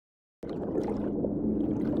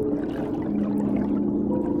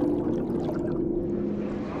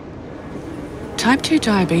Type 2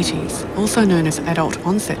 diabetes, also known as adult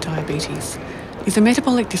onset diabetes, is a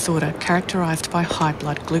metabolic disorder characterised by high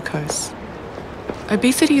blood glucose.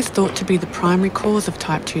 Obesity is thought to be the primary cause of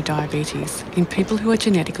type 2 diabetes in people who are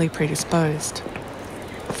genetically predisposed.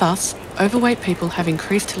 Thus, overweight people have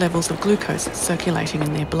increased levels of glucose circulating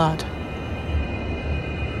in their blood.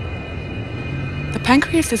 The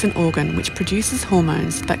pancreas is an organ which produces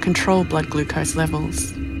hormones that control blood glucose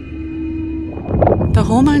levels. The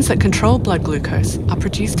hormones that control blood glucose are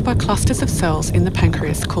produced by clusters of cells in the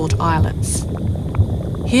pancreas called islets.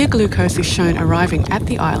 Here glucose is shown arriving at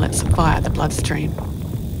the islets via the bloodstream.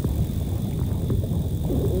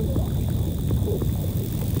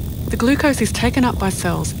 The glucose is taken up by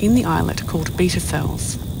cells in the islet called beta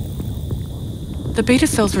cells. The beta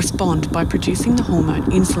cells respond by producing the hormone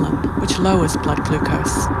insulin, which lowers blood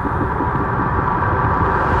glucose.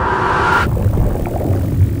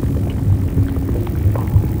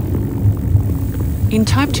 In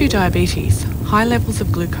type 2 diabetes, high levels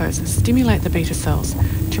of glucose stimulate the beta cells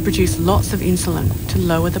to produce lots of insulin to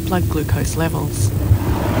lower the blood glucose levels.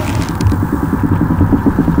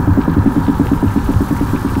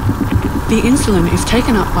 The insulin is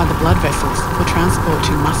taken up by the blood vessels for transport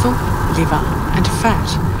to muscle, liver, and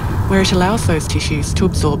fat, where it allows those tissues to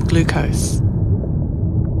absorb glucose.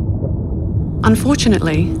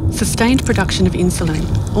 Unfortunately, sustained production of insulin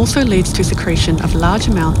also leads to secretion of large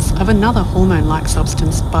amounts of another hormone-like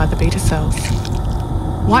substance by the beta cells.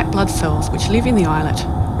 White blood cells, which live in the islet,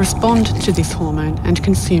 respond to this hormone and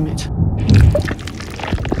consume it.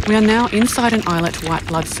 We are now inside an islet white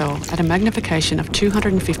blood cell at a magnification of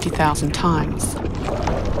 250,000 times.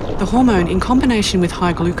 The hormone, in combination with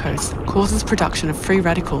high glucose, causes production of free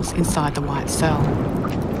radicals inside the white cell.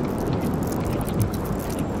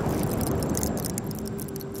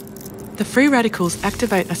 The free radicals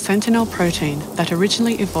activate a sentinel protein that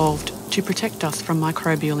originally evolved to protect us from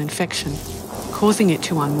microbial infection, causing it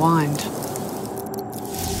to unwind.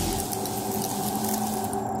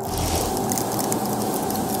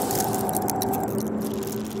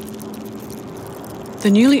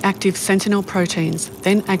 The newly active sentinel proteins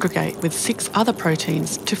then aggregate with 6 other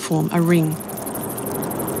proteins to form a ring.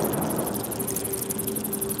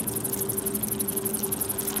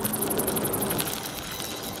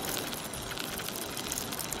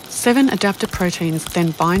 Seven adaptor proteins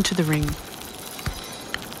then bind to the ring.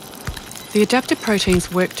 The adaptor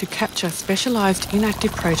proteins work to capture specialised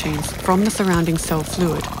inactive proteins from the surrounding cell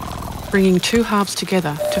fluid, bringing 2 halves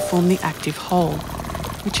together to form the active whole,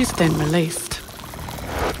 which is then released.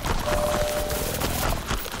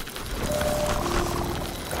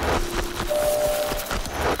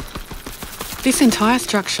 This entire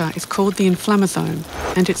structure is called the inflammasome,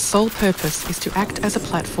 and its sole purpose is to act as a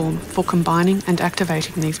platform for combining and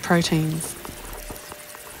activating these proteins.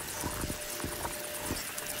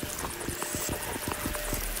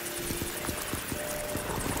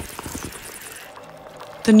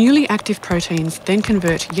 The newly active proteins then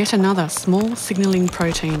convert yet another small signalling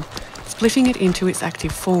protein, splitting it into its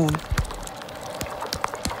active form.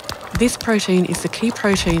 This protein is the key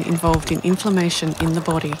protein involved in inflammation in the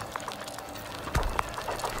body.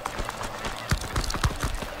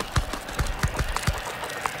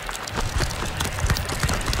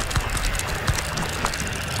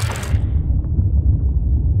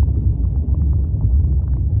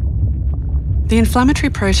 The inflammatory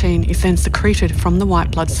protein is then secreted from the white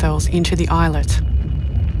blood cells into the islet.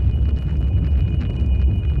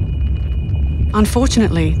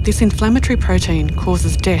 Unfortunately, this inflammatory protein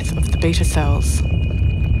causes death of the beta cells.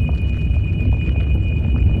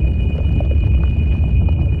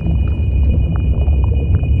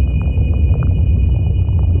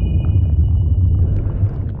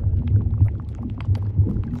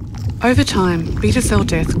 Over time, beta cell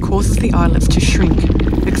death causes the islets to shrink,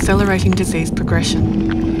 accelerating disease progression.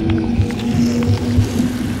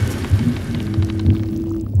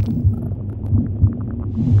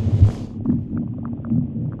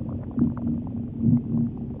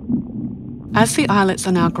 As the islets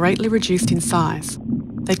are now greatly reduced in size,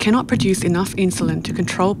 they cannot produce enough insulin to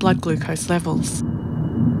control blood glucose levels.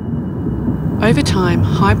 Over time,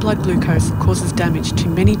 high blood glucose causes damage to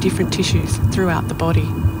many different tissues throughout the body.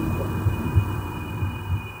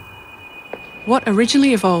 What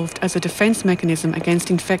originally evolved as a defence mechanism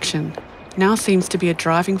against infection now seems to be a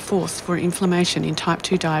driving force for inflammation in type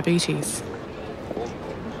 2 diabetes.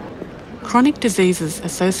 Chronic diseases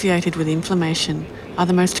associated with inflammation are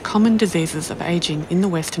the most common diseases of ageing in the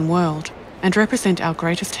Western world and represent our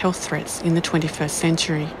greatest health threats in the 21st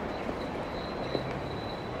century.